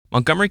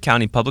Montgomery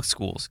County Public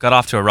Schools got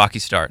off to a rocky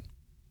start.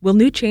 Will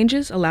new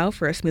changes allow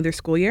for a smoother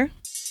school year?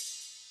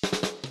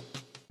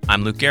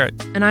 I'm Luke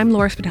Garrett. And I'm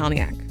Laura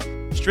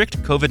Spitalniak.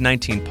 Strict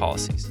COVID-19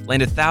 policies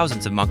landed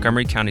thousands of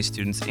Montgomery County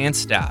students and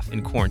staff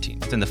in quarantine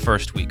within the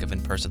first week of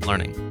in-person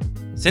learning.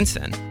 Since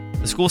then,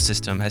 the school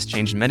system has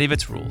changed many of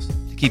its rules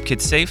to keep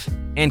kids safe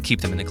and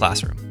keep them in the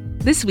classroom.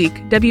 This week,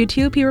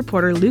 WTOP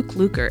reporter Luke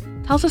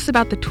Lukert tells us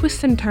about the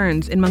twists and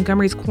turns in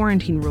Montgomery's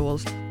quarantine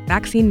rules,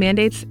 vaccine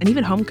mandates, and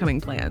even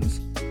homecoming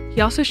plans. He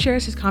also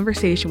shares his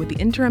conversation with the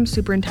interim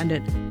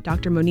superintendent,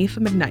 Dr. Monifa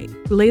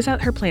McKnight, who lays out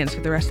her plans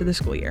for the rest of the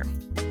school year.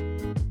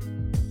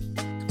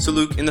 So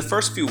Luke, in the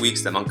first few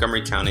weeks that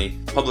Montgomery County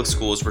Public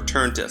Schools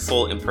returned to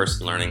full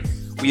in-person learning,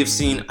 we have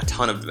seen a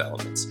ton of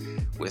developments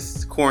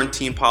with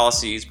quarantine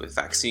policies, with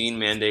vaccine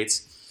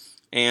mandates,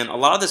 and a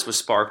lot of this was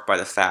sparked by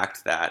the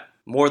fact that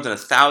more than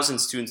 1,000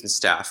 students and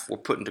staff were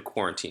put into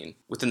quarantine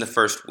within the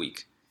first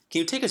week. Can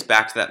you take us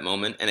back to that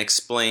moment and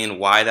explain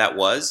why that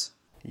was?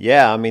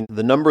 Yeah,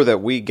 the number that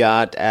we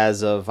got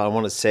as of, I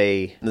want to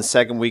say, in the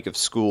second week of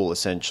school,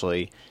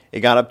 essentially,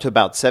 it got up to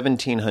about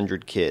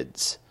 1,700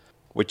 kids,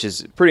 which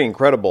is pretty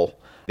incredible.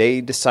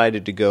 They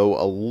decided to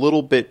go a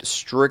little bit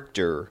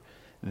stricter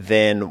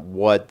than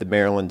what the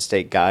Maryland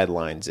state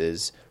guidelines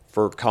is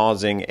for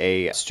causing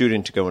a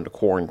student to go into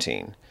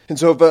quarantine. And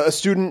so if a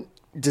student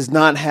does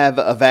not have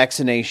a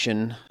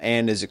vaccination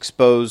and is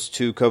exposed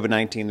to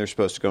COVID-19, they're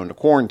supposed to go into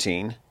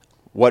quarantine.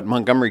 What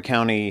Montgomery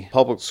County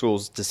Public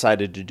Schools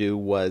decided to do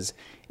was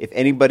if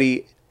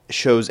anybody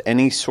shows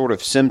any sort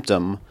of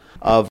symptom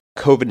of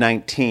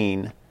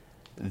COVID-19,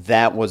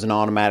 that was an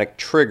automatic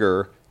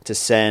trigger to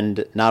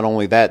send not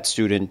only that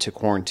student to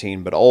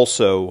quarantine, but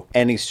also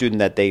any student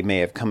that they may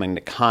have come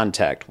into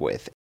contact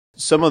with.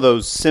 Some of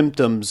those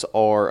symptoms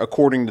are,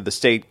 according to the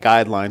state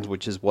guidelines,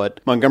 which is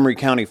what Montgomery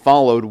County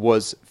followed,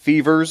 was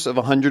fevers of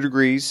 100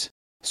 degrees,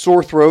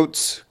 sore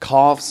throats,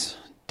 coughs,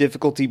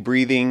 difficulty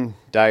breathing,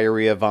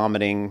 diarrhea,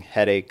 vomiting,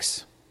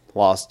 headaches,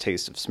 lost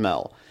taste of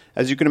smell.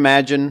 As you can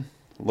imagine,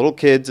 little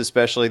kids,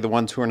 especially the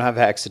ones who are not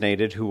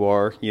vaccinated, who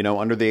are,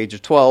 under the age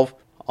of 12,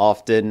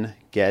 often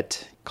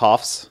get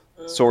coughs,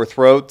 sore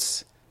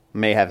throats,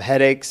 may have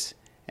headaches,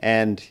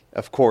 and,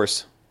 of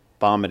course,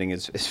 vomiting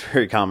is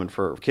very common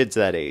for kids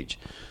that age.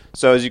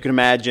 So as you can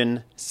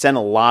imagine, sent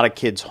a lot of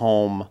kids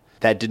home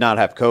that did not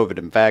have COVID.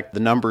 In fact,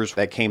 the numbers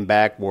that came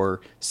back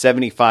were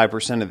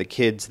 75% of the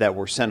kids that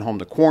were sent home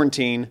to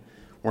quarantine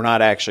were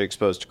not actually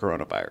exposed to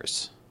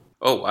coronavirus.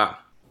 Oh, wow.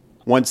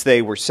 Once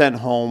they were sent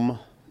home,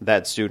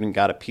 that student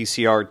got a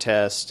PCR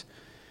test,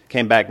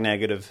 came back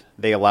negative.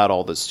 They allowed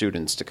all the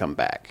students to come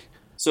back.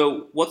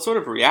 So what sort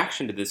of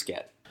reaction did this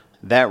get?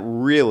 That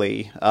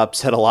really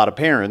upset a lot of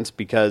parents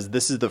because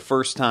this is the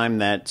first time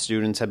that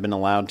students have been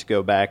allowed to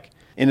go back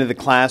into the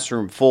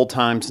classroom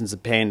full-time since the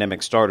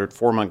pandemic started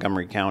for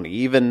Montgomery County.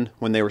 Even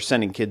when they were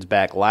sending kids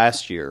back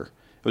last year,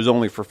 it was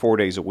only for 4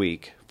 days a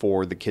week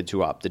for the kids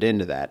who opted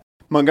into that.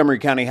 Montgomery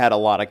County had a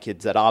lot of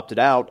kids that opted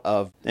out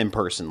of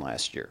in-person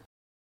last year.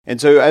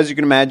 And so, as you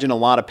can imagine, a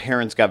lot of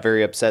parents got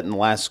very upset in the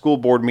last school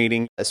board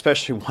meeting,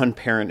 especially one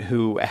parent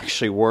who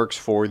actually works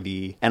for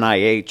the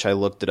NIH. I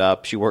looked it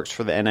up. She works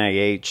for the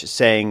NIH,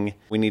 saying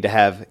we need to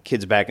have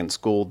kids back in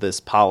school. This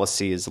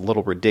policy is a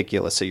little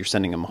ridiculous that you're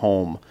sending them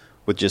home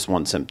with just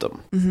one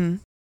symptom. Mm-hmm.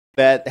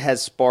 That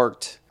has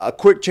sparked a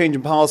quick change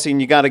in policy, and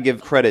you got to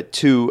give credit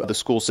to the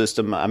school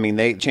system.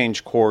 They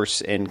changed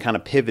course and kind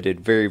of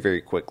pivoted very,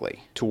 very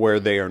quickly to where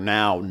they are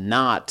now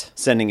not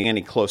sending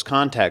any close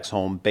contacts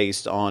home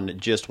based on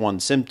just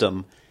one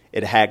symptom.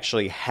 It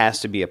actually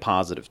has to be a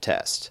positive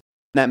test.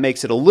 That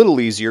makes it a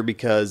little easier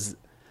because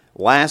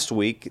last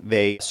week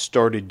they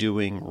started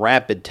doing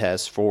rapid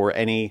tests for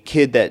any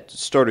kid that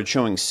started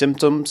showing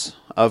symptoms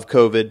of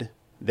COVID.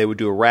 They would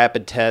do a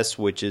rapid test,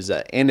 which is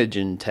an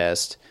antigen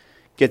test.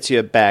 Gets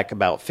you back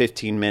about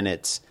 15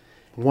 minutes.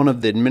 One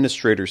of the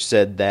administrators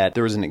said that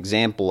there was an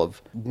example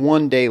of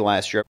one day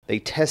last year. They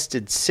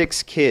tested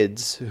 6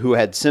 kids who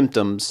had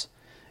symptoms,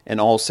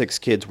 and all 6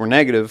 kids were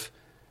negative.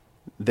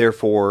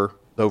 Therefore,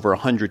 over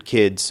 100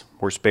 kids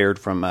were spared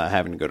from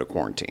having to go to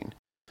quarantine.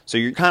 So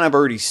you're kind of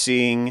already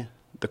seeing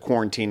the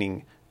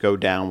quarantining go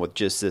down with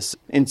just this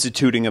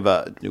instituting of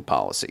a new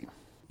policy.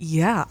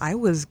 Yeah, I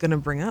was going to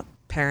bring up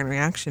parent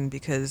reaction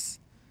because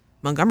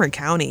Montgomery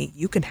County,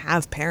 you can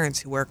have parents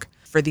who work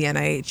for the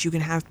NIH. You can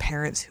have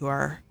parents who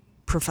are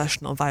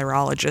professional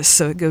virologists,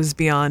 so it goes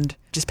beyond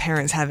just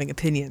parents having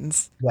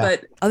opinions. Yeah.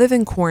 But other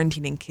than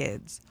quarantining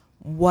kids,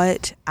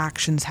 what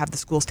actions have the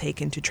schools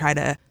taken to try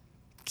to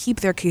keep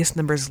their case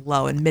numbers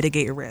low and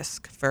mitigate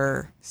risk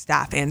for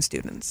staff and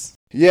students?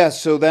 Yeah,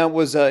 so that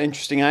was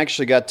interesting. I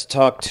actually got to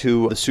talk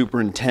to the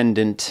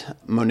superintendent,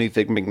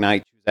 Monifa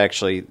McKnight.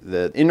 Actually,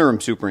 the interim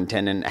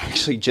superintendent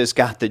actually just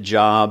got the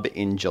job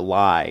in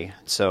July.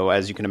 So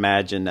as you can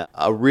imagine,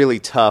 a really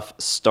tough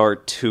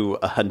start to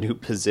a new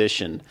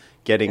position,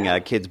 getting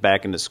kids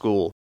back into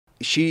school.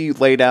 She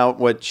laid out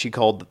what she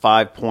called the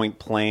 5-point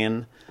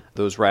plan.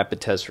 Those rapid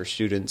tests for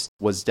students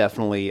was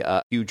definitely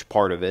a huge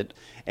part of it.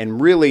 And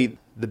really,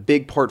 the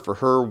big part for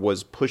her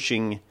was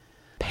pushing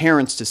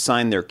parents to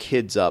sign their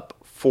kids up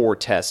for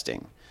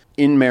testing.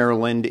 In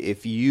Maryland,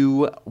 if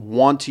you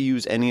want to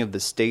use any of the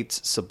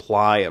state's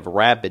supply of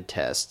rapid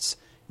tests,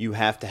 you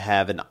have to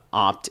have an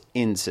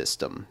opt-in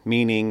system,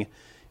 meaning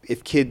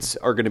if kids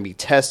are going to be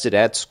tested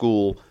at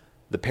school,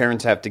 the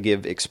parents have to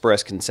give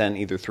express consent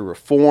either through a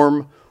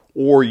form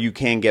or you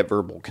can get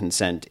verbal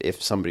consent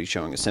if somebody's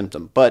showing a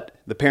symptom. But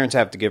the parents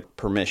have to give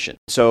permission.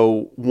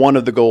 So one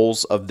of the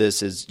goals of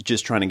this is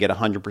just trying to get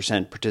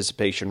 100%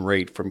 participation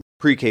rate from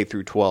pre-K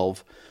through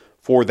 12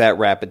 for that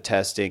rapid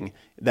testing.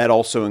 That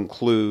also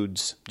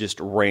includes just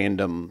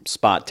random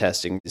spot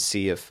testing to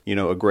see if,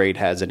 a grade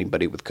has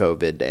anybody with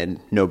COVID and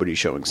nobody's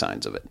showing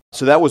signs of it.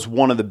 So that was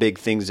one of the big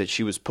things that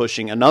she was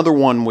pushing. Another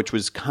one, which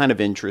was kind of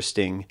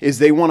interesting, is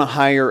they want to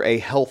hire a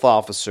health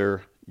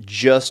officer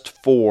just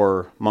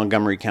for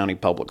Montgomery County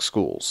Public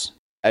Schools.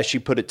 As she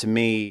put it to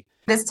me,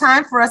 it's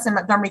time for us in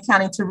Montgomery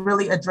County to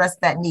really address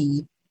that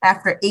need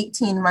after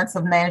 18 months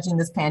of managing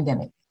this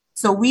pandemic.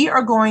 So we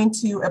are going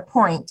to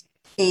appoint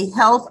a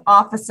health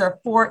officer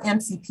for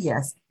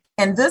MCPS.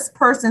 And this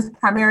person's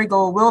primary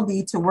goal will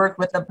be to work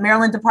with the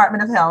Maryland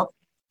Department of Health,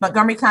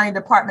 Montgomery County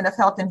Department of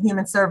Health and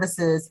Human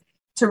Services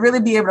to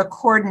really be able to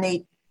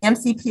coordinate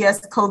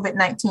MCPS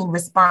COVID-19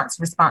 response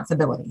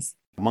responsibilities.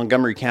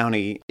 Montgomery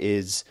County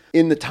is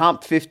in the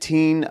top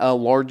 15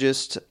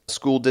 largest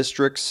school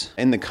districts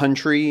in the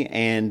country,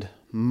 and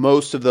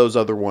most of those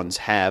other ones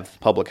have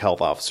public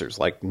health officers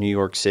like New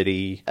York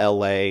City,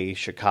 LA,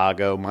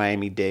 Chicago,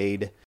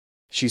 Miami-Dade.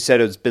 She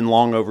said it's been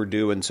long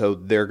overdue, and so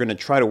they're going to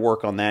try to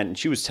work on that. And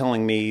she was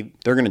telling me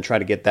they're going to try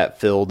to get that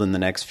filled in the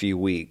next few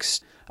weeks.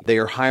 They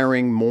are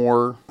hiring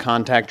more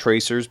contact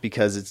tracers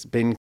because it's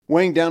been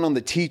weighing down on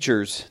the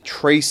teachers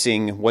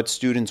tracing what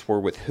students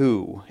were with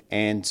who.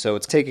 And so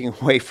it's taking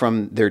away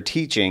from their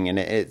teaching, and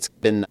it's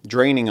been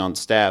draining on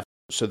staff.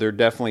 So they're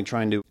definitely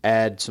trying to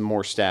add some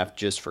more staff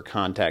just for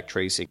contact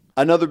tracing.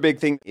 Another big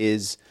thing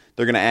is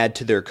they're going to add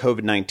to their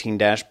COVID-19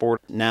 dashboard.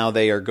 Now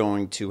they are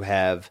going to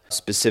have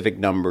specific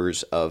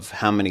numbers of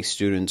how many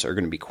students are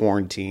going to be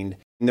quarantined.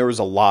 And there was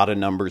a lot of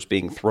numbers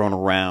being thrown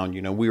around.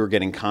 We were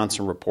getting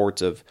constant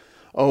reports of,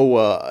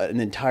 an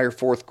entire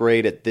fourth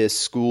grade at this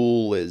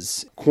school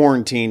is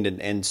quarantined.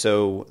 And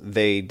so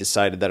they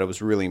decided that it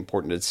was really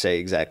important to say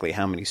exactly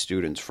how many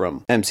students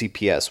from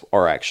MCPS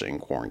are actually in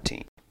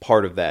quarantine.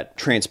 Part of that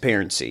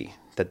transparency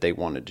that they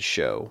wanted to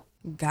show.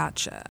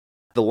 Gotcha.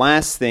 The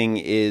last thing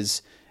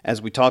is,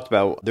 as we talked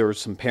about, there were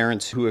some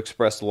parents who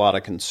expressed a lot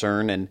of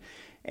concern.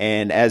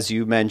 And as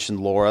you mentioned,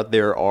 Laura,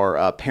 there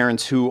are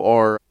parents who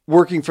are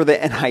working for the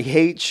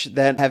NIH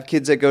that have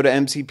kids that go to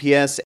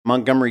MCPS.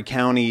 Montgomery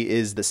County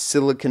is the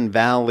Silicon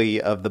Valley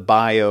of the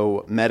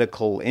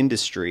biomedical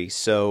industry.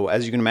 So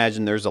as you can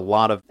imagine, there's a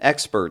lot of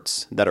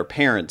experts that are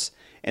parents.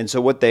 And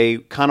so what they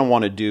kind of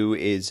want to do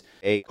is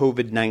a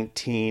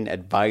COVID-19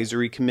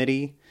 advisory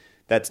committee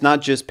that's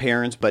not just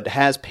parents, but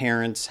has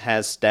parents,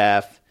 has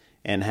staff,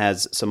 and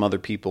has some other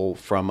people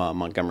from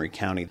Montgomery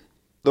County.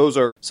 Those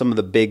are some of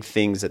the big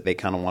things that they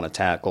kind of want to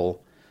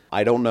tackle.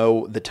 I don't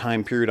know the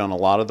time period on a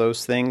lot of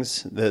those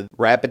things. The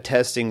rapid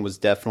testing was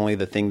definitely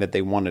the thing that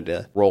they wanted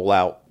to roll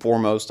out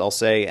foremost, I'll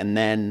say. And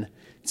then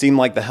it seemed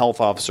like the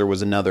health officer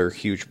was another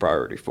huge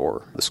priority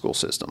for the school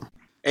system.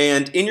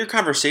 And in your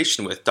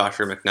conversation with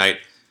Dr. McKnight,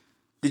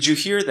 did you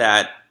hear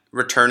that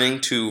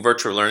returning to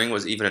virtual learning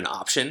was even an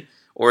option,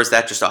 or is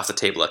that just off the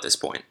table at this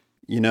point?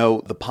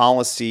 The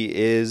policy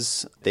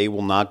is they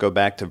will not go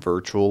back to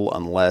virtual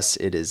unless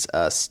it is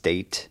a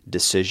state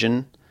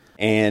decision.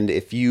 And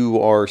if you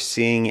are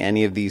seeing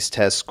any of these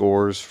test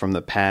scores from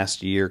the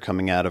past year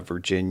coming out of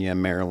Virginia,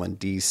 Maryland,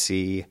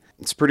 D.C.,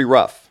 it's pretty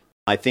rough.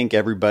 I think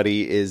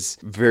everybody is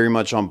very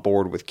much on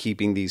board with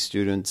keeping these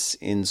students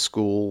in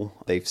school.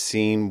 They've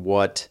seen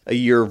what a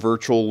year of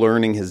virtual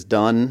learning has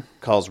done,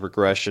 cause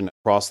regression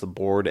across the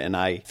board, and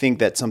I think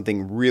that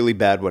something really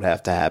bad would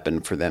have to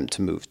happen for them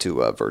to move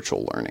to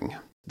virtual learning.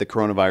 The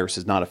coronavirus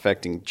is not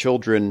affecting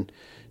children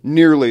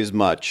nearly as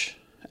much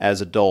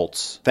as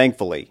adults,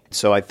 thankfully.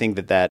 So I think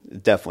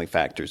that definitely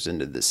factors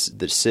into this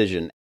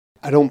decision.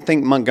 I don't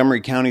think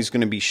Montgomery County is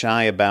going to be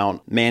shy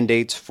about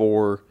mandates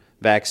for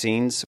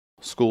vaccines.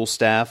 School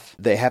staff,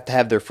 they have to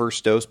have their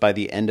first dose by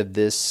the end of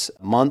this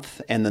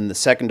month and then the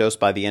second dose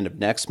by the end of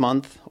next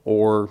month,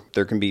 or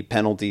there can be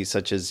penalties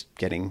such as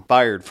getting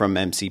fired from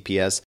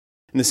MCPS.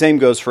 And the same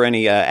goes for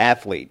any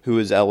athlete who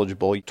is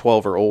eligible,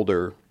 12 or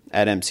older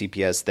at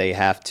MCPS. They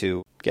have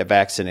to get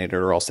vaccinated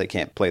or else they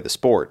can't play the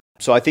sport.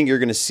 So I think you're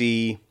going to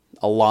see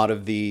a lot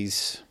of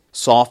these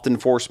soft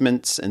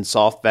enforcements and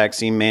soft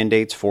vaccine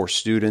mandates for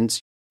students.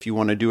 If you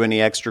want to do any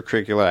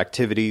extracurricular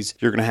activities,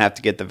 you're going to have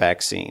to get the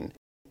vaccine.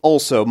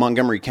 Also,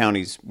 Montgomery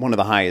County is one of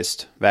the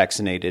highest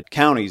vaccinated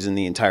counties in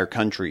the entire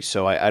country,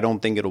 so I don't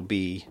think it'll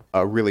be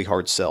a really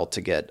hard sell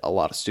to get a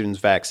lot of students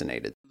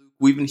vaccinated.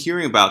 We've been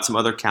hearing about some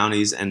other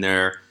counties and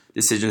their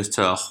decisions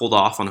to hold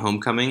off on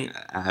homecoming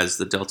as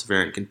the Delta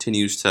variant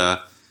continues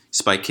to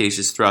spike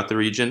cases throughout the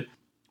region.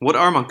 What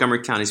are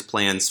Montgomery County's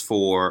plans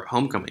for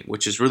homecoming,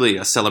 which is really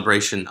a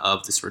celebration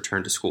of this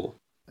return to school?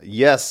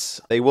 Yes,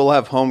 they will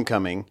have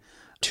homecoming.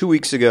 2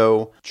 weeks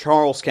ago,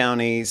 Charles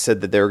County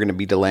said that they were going to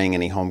be delaying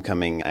any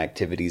homecoming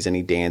activities,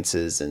 any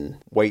dances, and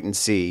wait and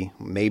see.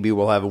 Maybe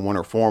we'll have a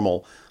winter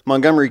formal.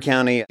 Montgomery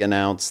County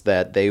announced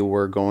that they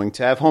were going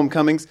to have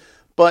homecomings,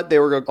 but they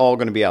were all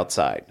going to be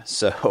outside.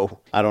 So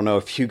I don't know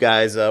if you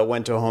guys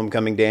went to a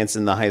homecoming dance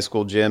in the high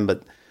school gym,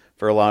 but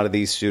for a lot of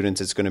these students,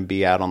 it's going to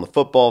be out on the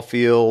football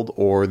field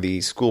or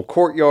the school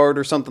courtyard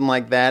or something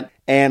like that.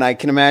 And I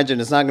can imagine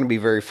it's not going to be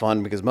very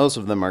fun because most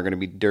of them are going to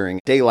be during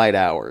daylight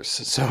hours.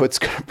 So it's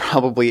going to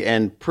probably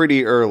end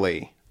pretty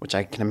early, which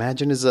I can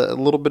imagine is a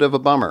little bit of a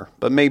bummer.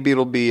 But maybe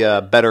it'll be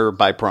better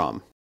by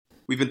prom.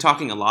 We've been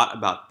talking a lot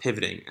about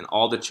pivoting and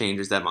all the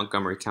changes that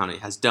Montgomery County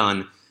has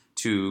done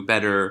to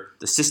better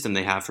the system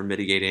they have for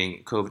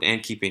mitigating COVID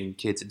and keeping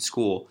kids in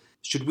school.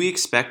 Should we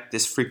expect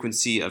this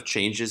frequency of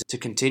changes to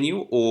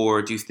continue,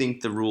 or do you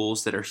think the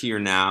rules that are here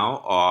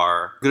now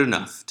are good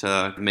enough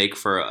to make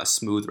for a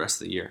smooth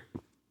rest of the year?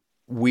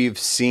 We've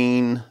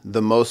seen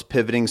the most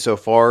pivoting so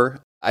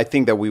far. I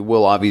think that we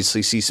will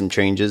obviously see some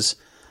changes.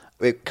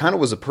 It kind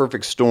of was a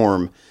perfect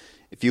storm.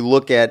 If you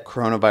look at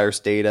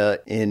coronavirus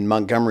data in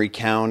Montgomery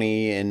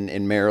County and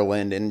in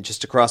Maryland and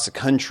just across the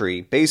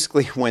country,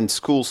 basically when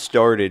school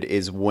started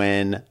is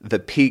when the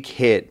peak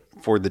hit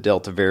for the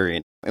Delta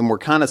variant. And we're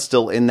kind of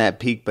still in that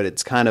peak, but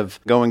it's kind of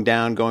going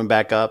down, going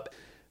back up.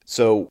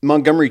 So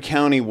Montgomery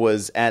County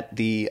was at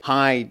the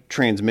high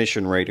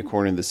transmission rate,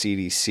 according to the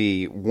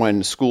CDC,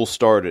 when school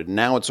started.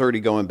 Now it's already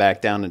going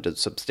back down into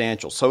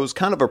substantial. So it was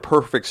kind of a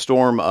perfect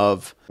storm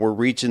of we're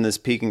reaching this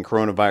peak in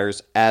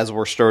coronavirus as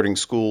we're starting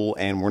school,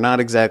 and we're not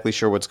exactly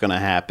sure what's going to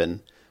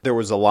happen. There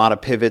was a lot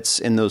of pivots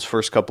in those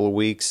first couple of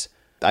weeks.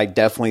 I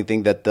definitely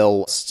think that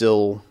they'll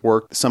still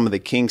work some of the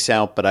kinks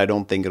out, but I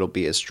don't think it'll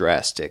be as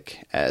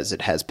drastic as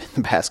it has been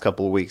the past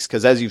couple of weeks.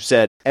 Because as you've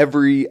said,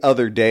 every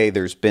other day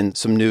there's been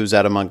some news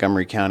out of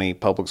Montgomery County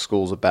Public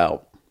Schools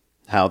about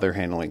how they're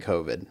handling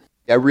COVID.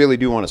 I really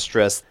do want to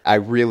stress, I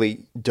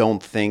really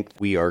don't think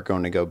we are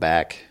going to go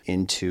back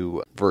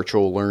into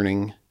virtual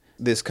learning.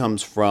 This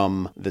comes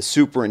from the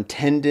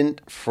superintendent,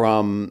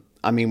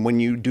 when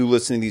you do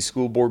listen to these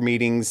school board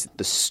meetings,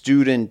 the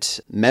student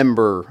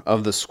member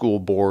of the school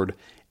board,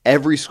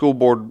 every school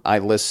board I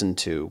listen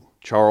to,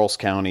 Charles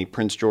County,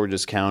 Prince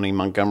George's County,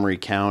 Montgomery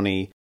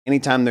County,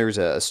 anytime there's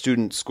a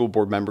student school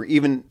board member,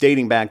 even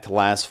dating back to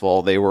last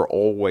fall, they were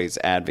always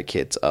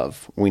advocates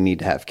of we need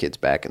to have kids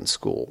back in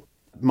school.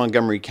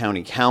 Montgomery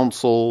County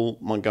Council,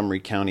 Montgomery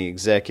County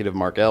Executive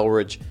Mark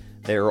Elrich,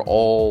 they're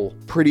all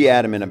pretty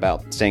adamant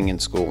about staying in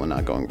school and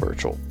not going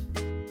virtual.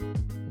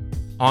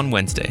 On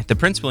Wednesday, the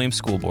Prince William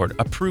School Board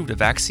approved a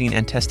vaccine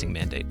and testing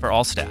mandate for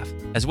all staff,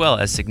 as well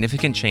as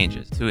significant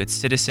changes to its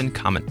citizen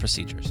comment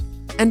procedures.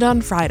 And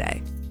on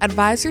Friday,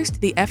 advisors to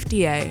the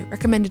FDA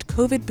recommended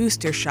COVID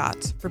booster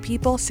shots for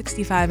people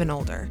 65 and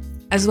older,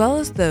 as well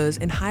as those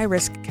in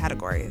high-risk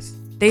categories.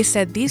 They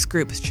said these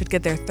groups should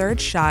get their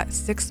third shot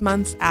 6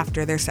 months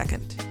after their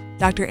second.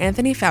 Dr.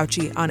 Anthony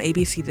Fauci on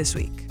ABC This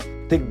Week.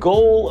 The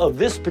goal of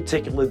this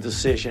particular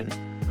decision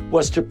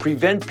was to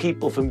prevent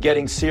people from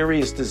getting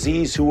serious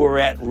disease who are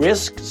at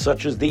risk,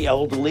 such as the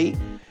elderly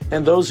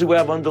and those who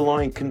have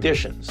underlying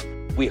conditions.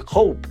 We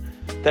hope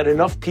that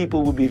enough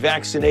people will be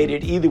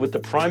vaccinated either with the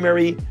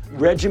primary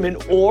regimen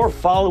or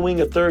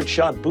following a third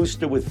shot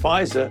booster with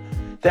Pfizer,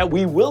 that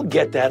we will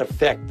get that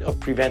effect of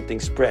preventing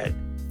spread.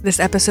 This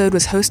episode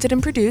was hosted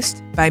and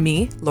produced by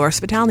me, Laura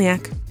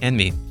Spitalniak. And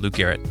me, Luke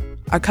Garrett.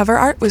 Our cover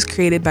art was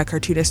created by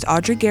cartoonist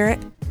Audrey Garrett,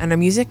 and our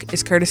music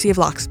is courtesy of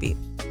Lockspeed.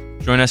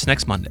 Join us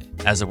next Monday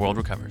as the world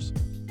recovers.